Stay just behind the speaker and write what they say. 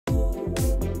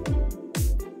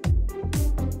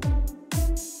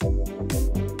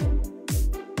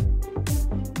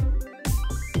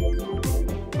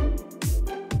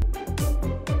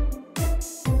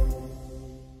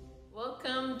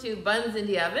Buns in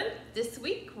the Oven. This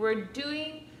week we're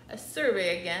doing a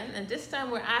survey again, and this time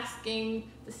we're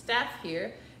asking the staff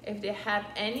here if they have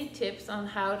any tips on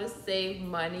how to save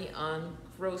money on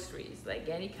groceries, like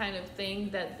any kind of thing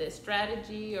that the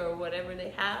strategy or whatever they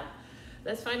have.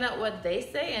 Let's find out what they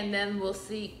say, and then we'll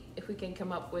see if we can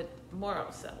come up with more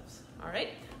ourselves. All right,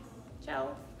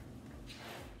 ciao.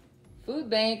 Food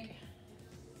bank.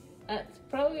 That's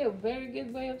probably a very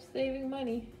good way of saving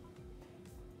money.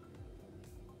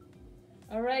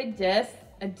 All right, Jess,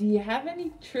 do you have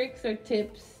any tricks or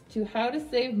tips to how to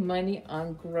save money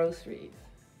on groceries?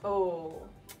 Oh,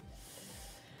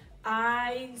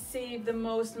 I save the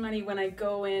most money when I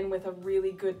go in with a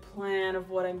really good plan of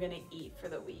what I'm gonna eat for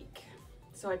the week.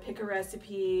 So I pick a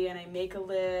recipe and I make a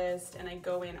list and I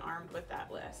go in armed with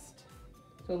that list.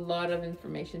 So a lot of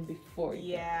information before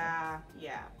you Yeah.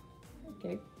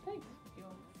 Okay, thanks.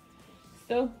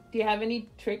 So, do you have any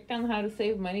trick on how to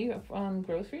save money on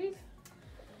groceries?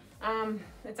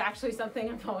 It's actually something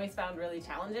I've always found really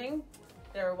challenging.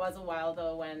 There was a while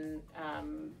though when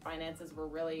finances were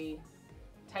really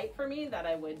tight for me that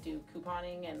I would do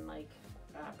couponing and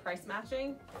price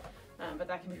matching, but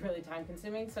that can be really time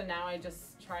consuming. So now I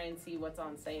just try and see what's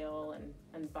on sale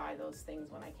and buy those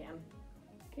things when I can.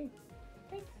 Okay,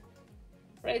 thanks.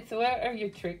 Right, so what are your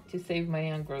tricks to save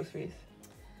money on groceries?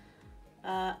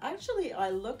 Actually, I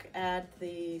look at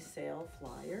the sale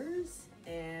flyers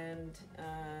and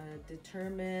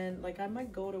determine, like I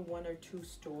might go to one or two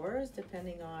stores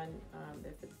depending on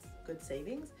if it's good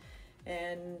savings,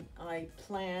 and I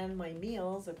plan my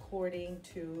meals according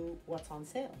to what's on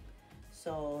sale.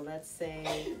 So let's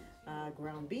say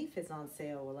ground beef is on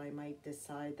sale. Well, I might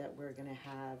decide that we're gonna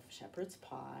have shepherd's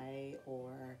pie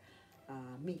or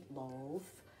meatloaf.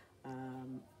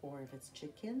 Or if it's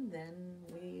chicken, then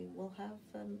we will have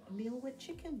a meal with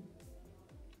chicken.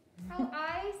 How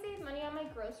I save money on my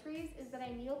groceries is that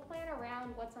I meal plan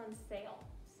around what's on sale.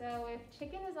 So if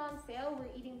chicken is on sale, we're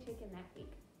eating chicken that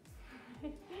week.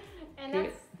 And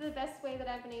that's the best way that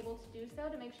I've been able to do so,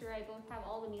 to make sure I both have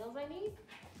all the meals I need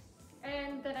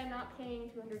and that I'm not paying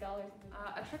 $200.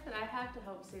 A trick that I have to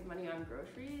help save money on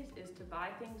groceries is to buy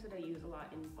things that I use a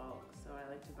lot in bulk. So I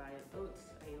like to buy oats.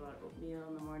 I eat a lot of oatmeal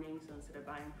in the morning, so instead of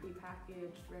buying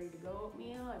prepackaged, ready-to-go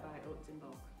oatmeal, I buy oats in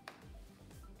bulk.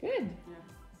 Good.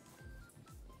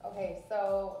 Yeah. Okay,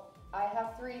 so I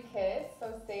have 3 kids,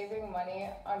 so saving money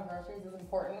on groceries is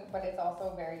important, but it's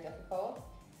also very difficult.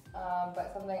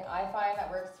 But something I find that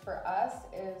works for us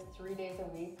is 3 days a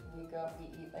week we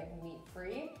eat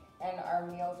meat-free, and our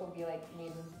meals will be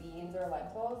made with beans or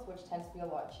lentils, which tends to be a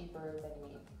lot cheaper than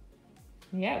meat.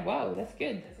 Yeah, wow, that's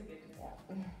good. That's a good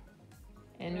tip.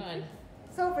 Yeah. And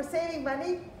So for saving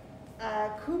money,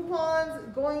 coupons,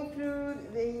 going through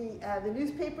the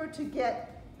newspaper to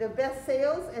get the best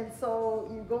sales, and so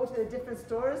you go to the different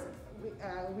stores.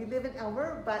 We live in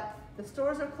Elmer, but the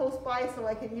stores are close by, so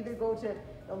I can either go to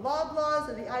the Loblaws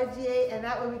or the IGA, and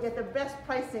that way we get the best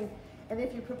pricing. And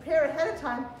if you prepare ahead of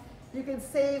time, you can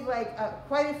save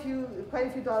quite a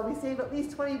few dollars. We save at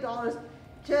least $20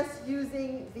 just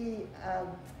using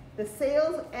the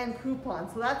sales and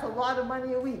coupons. So that's a lot of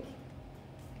money a week.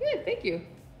 good, thank you.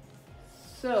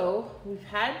 So we've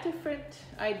had different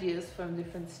ideas from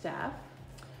different staff.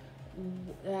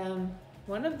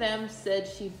 One of them said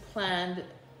she planned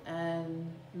and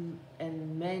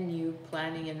menu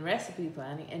planning and recipe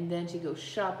planning, and then she goes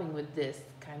shopping with this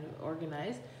kind of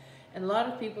organized. And a lot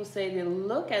of people say they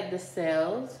look at the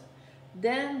sales,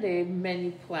 then they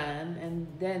menu plan, and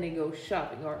then they go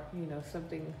shopping, or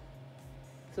something.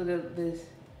 So there's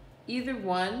either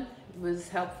one was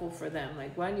helpful for them.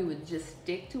 Like one, you would just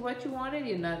stick to what you wanted,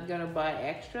 you're not gonna buy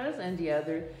extras, and the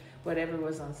other, whatever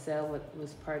was on sale, what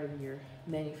was part of your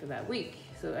menu for that week.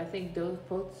 So I think those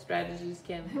both strategies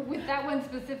can. With that one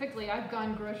specifically, I've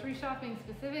gone grocery shopping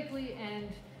specifically, and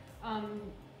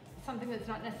something that's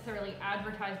not necessarily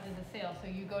advertised as a sale. So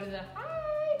you go to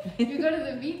you go to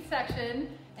the meat section,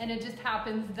 and it just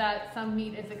happens that some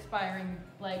meat is expiring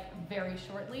very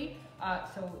shortly.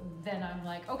 So then I'm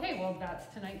like, okay, well that's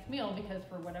tonight's meal, because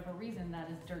for whatever reason that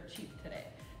is dirt cheap today.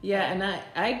 Yeah, and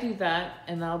I do that,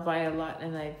 and I'll buy a lot,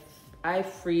 and I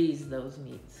freeze those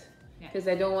meats because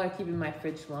I don't want to keep in my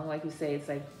fridge long. Like you say, it's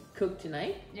like cook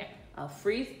tonight. Yeah. I'll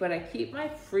freeze, but I keep my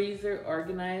freezer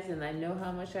organized, and I know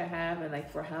how much I have and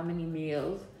for how many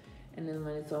meals, and then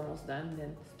when it's almost done,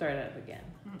 then start up again.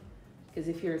 Because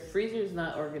if your freezer is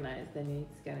not organized, then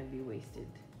it's gonna be wasted.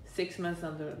 6 months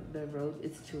on the road,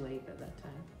 it's too late at that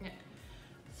time. Yeah.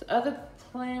 So other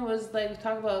plan was we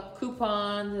talk about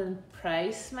coupons and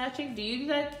price matching. Do you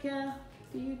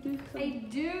Do you do I something?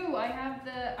 do. I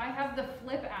have the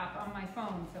Flip app on my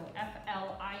phone, so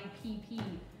FLIPP,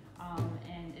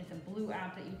 and it's a blue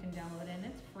app that you can download and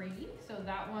it's free. So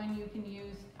that one you can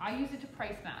use. I use it to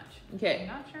price match. Okay. I'm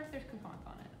not sure if there's coupons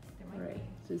on it. There might Right.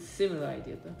 So it's a similar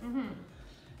idea though. be.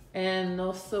 And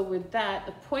also with that,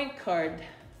 a point card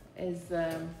is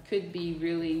could be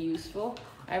really useful.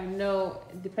 I know,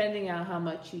 depending on how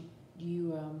much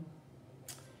you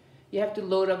have to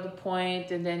load up the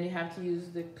point, and then you have to use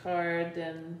the card.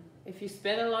 And if you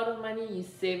spend a lot of money, you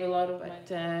save a lot of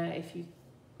it. If you,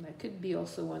 that could be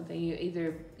also one thing.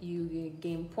 You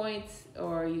gain points,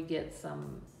 or you get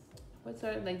some. What's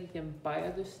that? Like you can buy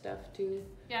other stuff too.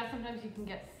 Yeah, sometimes you can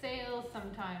get sales.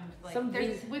 Sometimes Some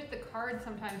with the card.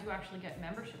 Sometimes you actually get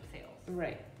membership sales.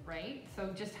 Right. Right. So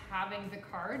just having the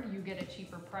card, you get a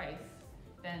cheaper price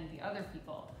than the other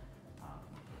people.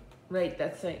 Right.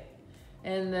 That's right.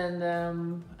 And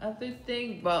then other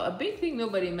thing, well, a big thing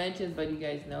nobody mentioned, but you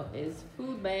guys know, is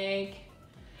food bank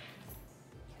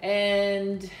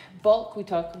and bulk. We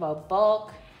talked about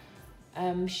bulk.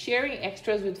 Sharing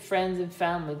extras with friends and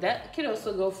family. That could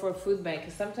also go for a food bank,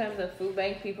 because sometimes at food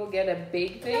bank people get a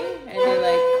big thing and they're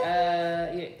like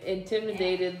you're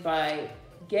intimidated by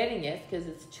getting it because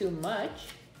it's too much.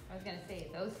 I was gonna say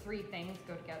those three things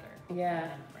go together. Yeah.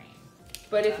 Hand and brain.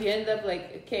 But if you end up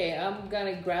like, okay, I'm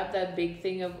gonna grab that big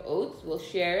thing of oats, we'll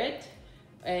share it,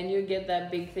 and you get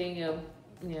that big thing of,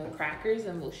 crackers,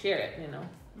 and we'll share it,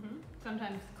 Mm-hmm.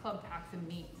 Sometimes club packs of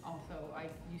meat also, I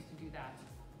used to do that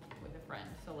with a friend.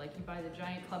 So like you buy the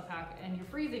giant club pack and you're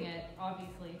freezing it,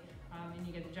 obviously, and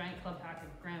you get the giant club pack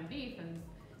of ground beef, and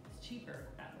it's cheaper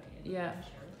that way. And Yeah. you can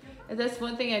share with your friends. And that's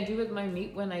one thing I do with my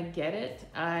meat when I get it.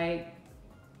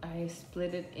 I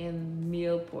split it in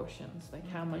meal portions, like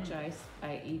how much I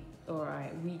eat or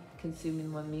we consume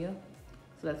in one meal.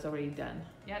 So that's already done.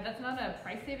 Yeah, that's not a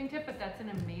price saving tip, but that's an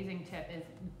amazing tip, is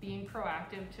being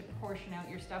proactive to portion out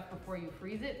your stuff before you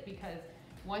freeze it, because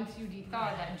once you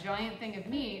de-thaw that giant thing of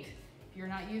meat, if you're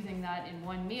not using that in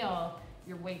one meal,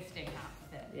 you're wasting half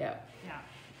of it. Yeah. Yeah,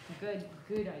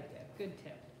 good idea, good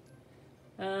tip.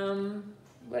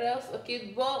 What else?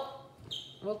 Okay, well,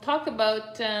 we'll talk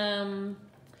about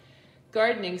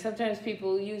gardening. Sometimes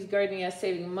people use gardening as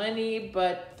saving money,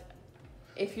 but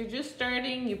if you're just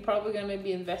starting, you're probably going to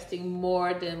be investing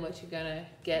more than what you're going to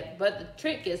get. But the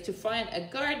trick is to find a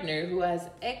gardener who has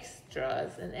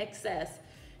extras and excess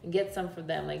and get some for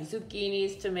them, like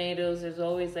zucchinis, tomatoes. There's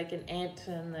always like an aunt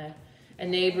and a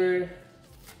neighbor.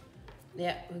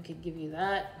 Yeah, we could give you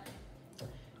that.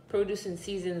 Produce in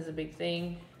season is a big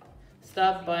thing.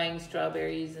 Stop buying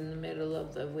strawberries in the middle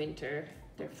of the winter.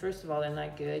 First of all, they're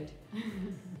not good.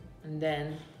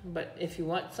 But if you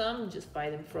want some, just buy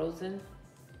them frozen.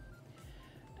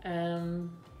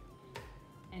 And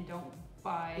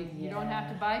you don't have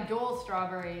to buy Dole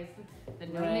strawberries. The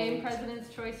no-name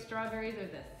President's Choice strawberries are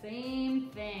the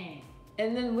same thing.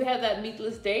 And then we had that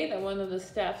meatless day that one of the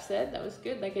staff said. That was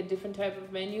good, like a different type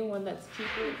of menu, one that's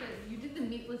cheaper. You did the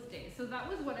meatless day. So that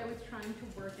was what I was trying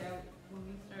to work out when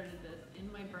we started this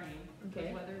in my brain.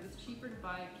 Okay. Was whether it was cheaper to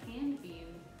buy canned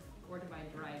beans or to buy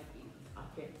dried beans.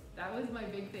 Okay. That was my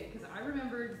big thing, because I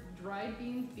remember dried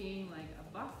beans being like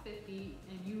 $1.50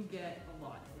 and you get a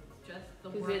lot. It's just the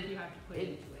work you have to put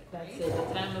into it. That's right? it,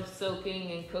 the time of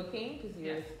soaking and cooking, because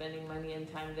you're spending money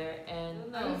and time there.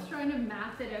 And I was trying to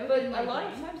math it out. but in my a lot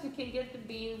of brain. times you can get the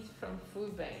beans from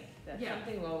food bank. That's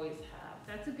something we always have.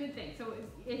 That's a good thing. So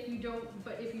if you don't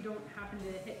happen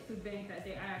to hit food bank that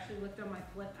day, I actually looked on my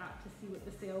Flip app to see what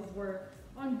the sales were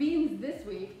on beans this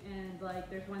week, and like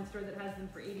there's one store that has them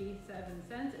for 87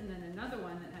 cents, and then another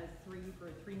one that has 3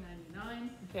 for $3.99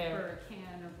 for a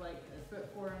can of like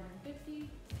 450.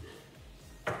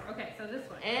 Okay, so this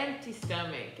one. Empty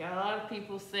stomach. A lot of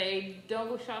people say don't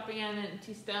go shopping on an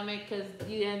empty stomach because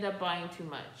you end up buying too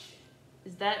much.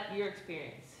 Is that your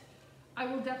experience? I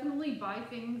will definitely buy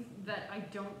things that I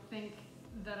don't think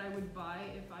that I would buy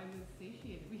if I was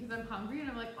satiated, because I'm hungry and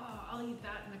I'm like, oh, I'll eat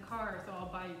that in the car, so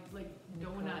I'll buy like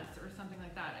donuts or something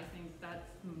like that. I think that's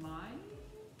my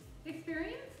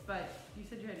experience, but you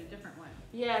said you had a different one.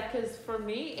 Yeah, because for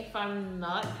me, if I'm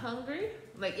not hungry,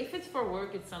 like if it's for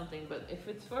work, it's something, but if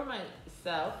it's for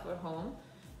myself or home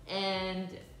and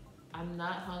I'm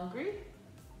not hungry,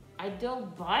 I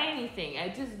don't buy anything. I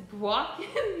just walk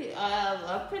in the aisle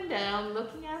up and down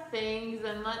looking at things.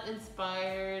 I'm not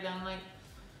inspired. I'm like,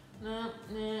 no.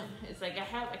 It's like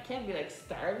I can't be like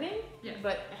starving,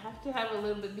 but I have to have a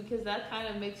little bit, because that kind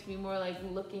of makes me more like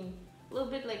looking a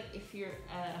little bit like if you're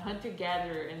a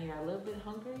hunter-gatherer and you're a little bit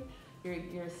hungry,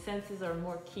 your senses are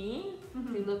more keen.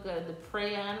 If you look at the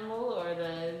prey animal or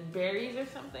the berries or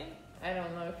something, I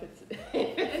don't know if it's.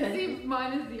 And see,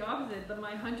 mine is the opposite. But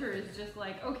my hunter is just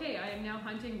like, okay, I am now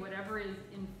hunting whatever is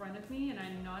in front of me, and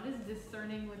I'm not as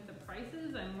discerning with the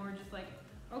prices. I'm more just like,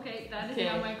 okay, that is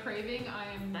now my craving.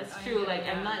 That's I am true. Like,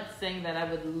 getting I'm that. not saying that I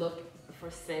would look for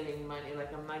saving money.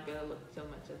 Like, I'm not gonna look so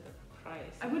much at the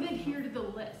price. I would adhere to the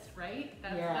list, right?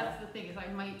 Yeah. That's the thing, is I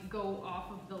might go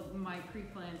off of my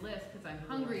pre-planned list because I'm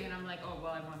hungry and I'm like, oh,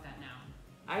 well, I want that now.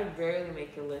 I rarely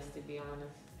make a list, to be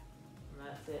honest. And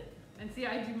that's it. And see,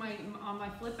 I do on my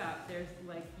Flip app, there's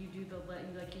like, you do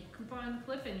like you coupon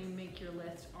flip and you make your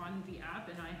list on the app,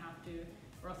 and I have to,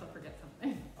 or else I'll forget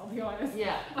something. I'll be honest.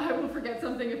 Yeah. I will forget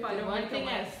something if I The don't one make thing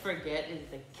a I list. forget is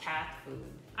the cat food.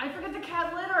 I forget the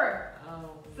cat litter.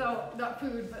 Oh. So, not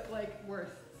food, but like worse,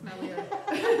 smellier.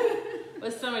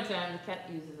 But summertime, the cat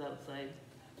uses outside.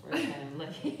 We're kind of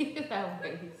lucky that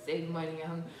way. Save money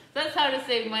on. That's how to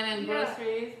save money on Yeah.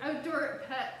 groceries. Outdoor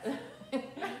pets.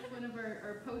 That's one of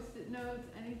our post-it notes,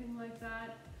 anything like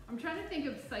that. I'm trying to think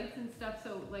of sites and stuff.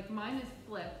 So like mine is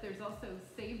Flip. There's also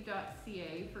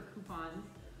save.ca for coupons.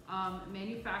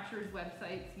 Manufacturers'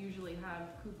 websites usually have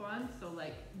coupons. So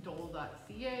like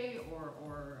dole.ca or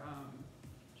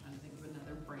trying to think of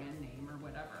another brand name or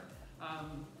whatever.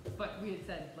 But we had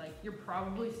said like you're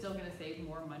probably still going to save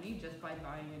more money just by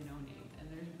buying a no name, and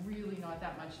there's really not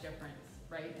that much difference,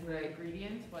 right, in the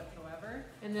ingredients whatsoever.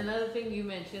 And another thing you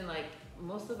mentioned, like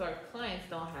most of our clients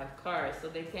don't have cars, so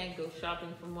they can't go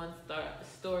shopping from one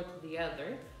store to the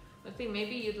other. I think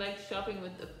maybe you'd like shopping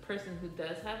with a person who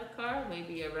does have a car,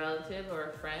 maybe a relative or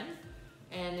a friend.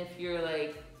 And if you're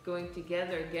like going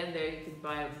together, again, there you can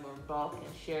buy more bulk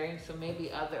and sharing. So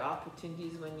maybe other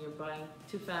opportunities when you're buying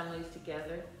two families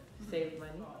together to save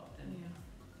money.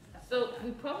 So we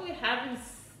probably haven't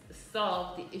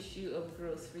solved the issue of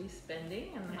grocery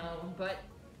spending and how, but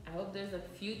I hope there's a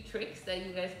few tricks that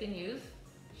you guys can use.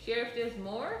 Share if there's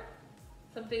more,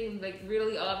 something like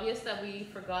really obvious that we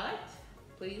forgot.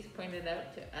 Please point it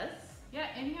out to us. Yeah,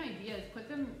 any ideas, put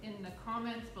them in the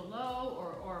comments below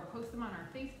or post them on our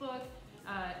Facebook.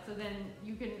 So then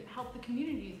you can help the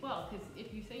community as well, because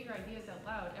if you say your ideas out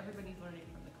loud, everybody's learning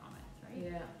from the comments,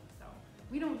 right? Yeah. So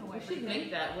we don't know We everything. should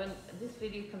make that when this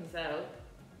video comes out,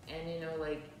 and you know,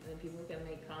 like, then people can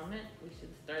make comment. We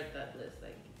should start that list,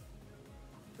 like,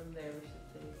 from there we should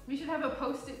say. We should have a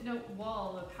post-it note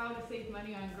wall of how to save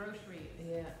money on groceries.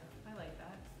 Yeah. I like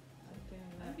that. Okay.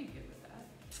 I'd be good with that.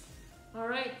 All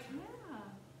right.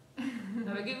 Yeah.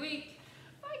 Have a good week.